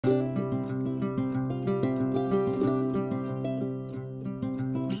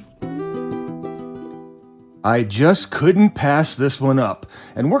I just couldn't pass this one up,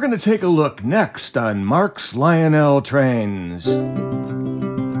 and we're going to take a look next on Mark's Lionel Trains.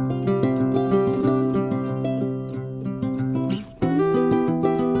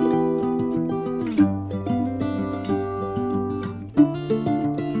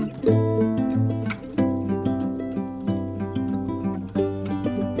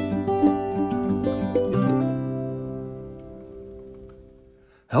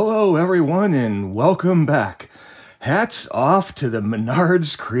 Hello everyone and welcome back. Hats off to the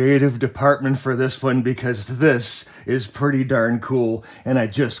Menards creative department for this one because this is pretty darn cool and I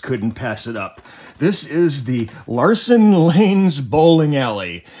just couldn't pass it up. This is the Larson Lanes Bowling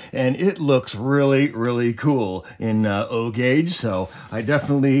Alley and it looks really cool in O-gauge, so I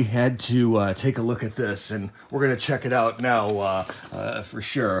definitely had to take a look at this and we're going to check it out now for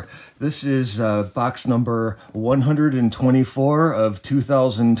sure. This is box number 124 of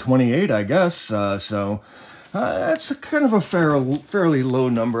 2028, I guess, that's kind of a fairly low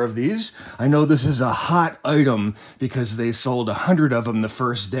number of these. I know this is a hot item because they sold 100 of them the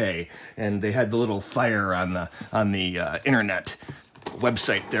first day, and they had the little fire on the internet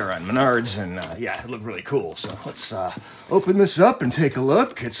website there on Menards, and yeah, it looked really cool. So let's open this up and take a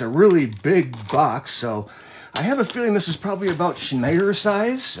look. It's a really big box, so I have a feeling this is probably about Schneider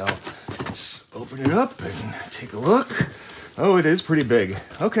size. So let's open it up and take a look. Oh, it is pretty big.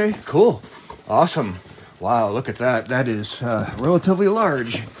 Okay, cool, awesome. Wow, look at that. That is relatively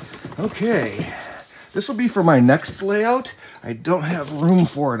large. Okay, this will be for my next layout. I don't have room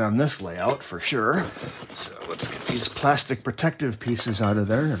for it on this layout for sure. So let's get these plastic protective pieces out of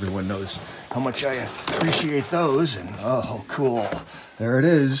there. Everyone knows how much I appreciate those. And oh, cool. There it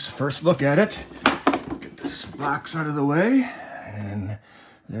is. First look at it. Get this box out of the way. And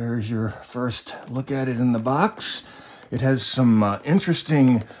there's your first look at it in the box. It has some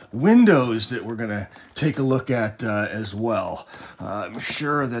interesting windows that we're going to take a look at as well. I'm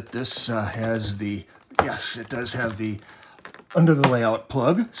sure that this has the, yes, it does have the under the layout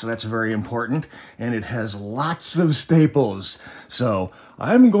plug, so that's very important. And it has lots of staples. So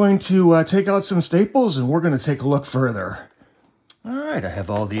I'm going to take out some staples and we're going to take a look further. All right, I have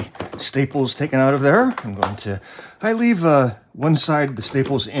all the staples taken out of there. I leave one side the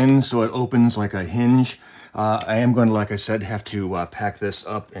staples in so it opens like a hinge. I am going to, like I said, have to pack this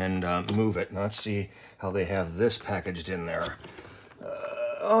up and move it. Now, let's see how they have this packaged in there.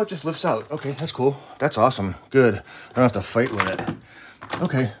 Oh, it just lifts out. Okay, that's cool. That's awesome. Good. I don't have to fight with it.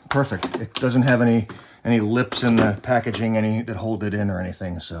 Okay, perfect. It doesn't have any lips in the packaging that hold it in or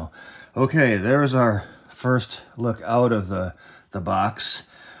anything. So, okay, there's our first look out of the box.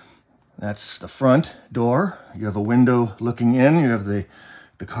 That's the front door. You have a window looking in. You have the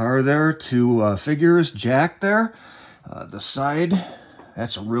car there, two figures, Jack there. The side,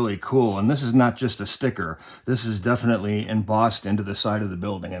 that's really cool. And this is not just a sticker. This is definitely embossed into the side of the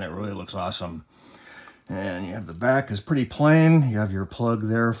building, and it really looks awesome. And you have the back is pretty plain. You have your plug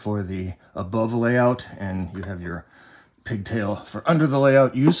there for the above layout, and you have your pigtail for under the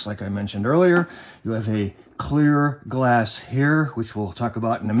layout use, like I mentioned earlier. You have a clear glass here, which we'll talk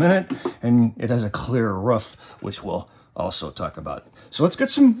about in a minute, and it has a clear roof, which we'll also talk about. So let's get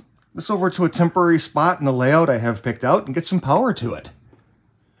this over to a temporary spot in the layout I have picked out and get some power to it.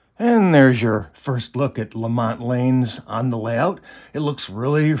 And there's your first look at Lamont Lanes on the layout. It looks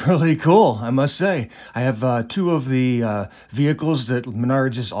really cool, I must say. I have two of the vehicles that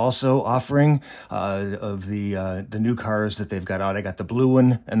Menards is also offering of the new cars that they've got out. I got the blue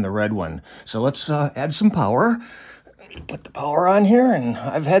one and the red one. So let's add some power. Put the power on here, and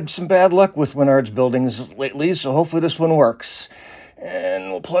I've had some bad luck with Menards buildings lately, so hopefully this one works.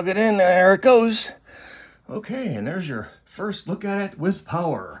 And we'll plug it in, there it goes. Okay, and there's your first look at it with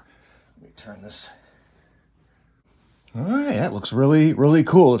power. Let me turn this. All right, that looks really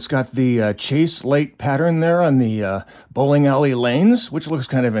cool. It's got the chase light pattern there on the bowling alley lanes, which looks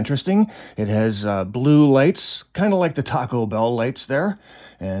kind of interesting. It has blue lights, kind of like the Taco Bell lights there,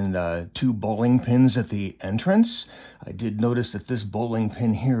 and two bowling pins at the entrance. I did notice that this bowling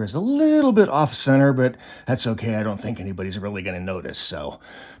pin here is a little bit off center, but that's okay. I don't think anybody's really going to notice. So,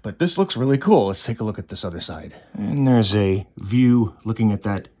 but this looks really cool. Let's take a look at this other side. And there's a view looking at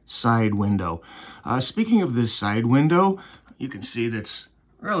that side window. Speaking of this side window, you can see that's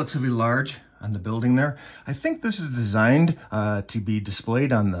relatively large on the building there. I think this is designed to be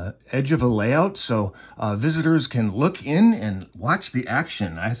displayed on the edge of a layout so visitors can look in and watch the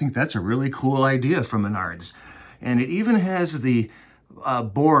action. I think that's a really cool idea from Menards. And it even has the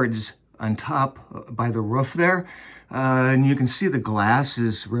boards on top by the roof there. And you can see the glass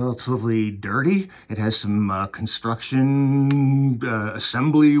is relatively dirty. It has some construction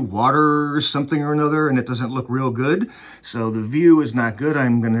assembly, water or something or another, and it doesn't look real good. So the view is not good.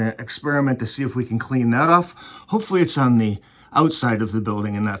 I'm going to experiment to see if we can clean that off. Hopefully it's on the outside of the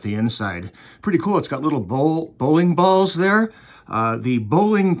building and not the inside. Pretty cool. It's got little bowling balls there. The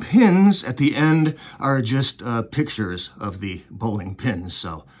bowling pins at the end are just pictures of the bowling pins.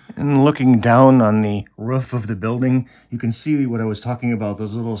 So, and looking down on the roof of the building, you can see what I was talking about.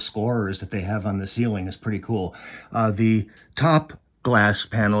 Those little scorers that they have on the ceiling is pretty cool. The top glass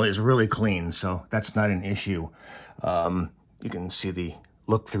panel is really clean, so that's not an issue. You can see the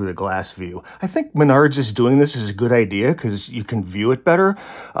look through the glass view. I think Menards is doing this is a good idea because you can view it better.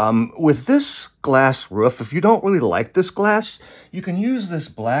 With this glass roof, if you don't really like this glass, you can use this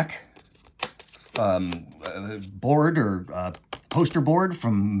black board or poster board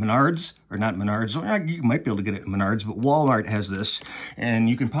from Menards, or not Menards. You might be able to get it at Menards, but Walmart has this, and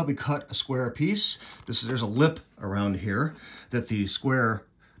you can probably cut a square piece. There's a lip around here that the square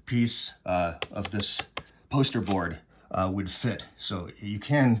piece of this poster board would fit. So you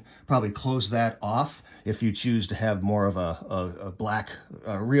can probably close that off if you choose to have more of a black,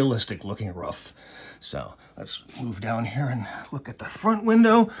 realistic looking roof. So let's move down here and look at the front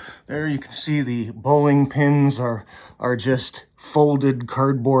window. There you can see the bowling pins are just folded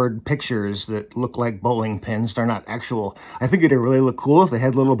cardboard pictures that look like bowling pins. They're not actual. I think it'd really look cool if they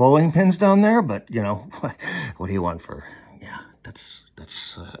had little bowling pins down there, but you know, what do you want for, yeah,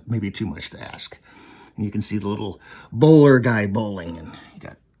 that's maybe too much to ask. And you can see the little bowler guy bowling, and you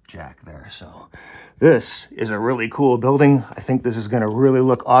got Jack there. So this is a really cool building. I think this is going to really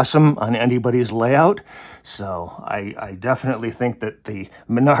look awesome on anybody's layout. So I definitely think that the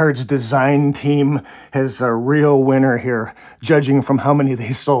Menards design team has a real winner here, judging from how many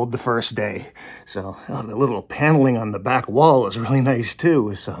they sold the first day. So the little paneling on the back wall is really nice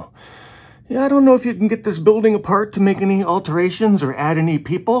too. So yeah, I don't know if you can get this building apart to make any alterations or add any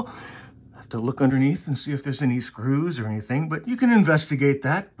people. To look underneath and see if there's any screws or anything, but you can investigate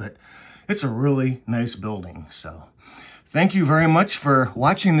that. But it's a really nice building. So thank you very much for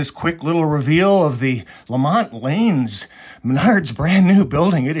watching this quick little reveal of the Lamont Lanes Menards brand new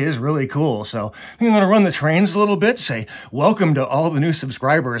building. It is really cool. So I think I'm going to run the trains a little bit, say welcome to all the new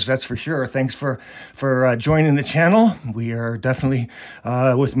subscribers, that's for sure. Thanks for joining the channel. We are definitely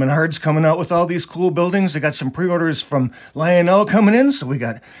with Menards coming out with all these cool buildings. I got some pre-orders from Lionel coming in, so we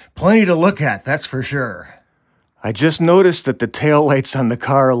got plenty to look at, that's for sure. I just noticed that the tail lights on the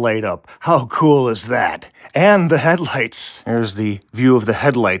car light up. How cool is that? And the headlights. There's the view of the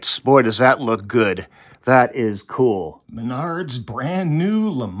headlights. Boy, does that look good. That is cool. Menards brand new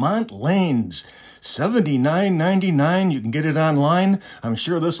Lamont Lanes. $79.99. You can get it online. I'm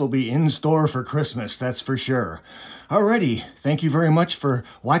sure this will be in store for Christmas, that's for sure. Alrighty, thank you very much for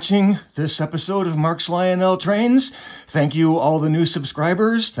watching this episode of Mark's Lionel Trains. Thank you all the new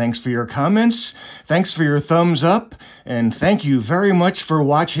subscribers. Thanks for your comments. Thanks for your thumbs up. And thank you very much for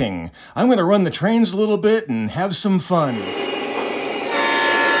watching. I'm going to run the trains a little bit and have some fun.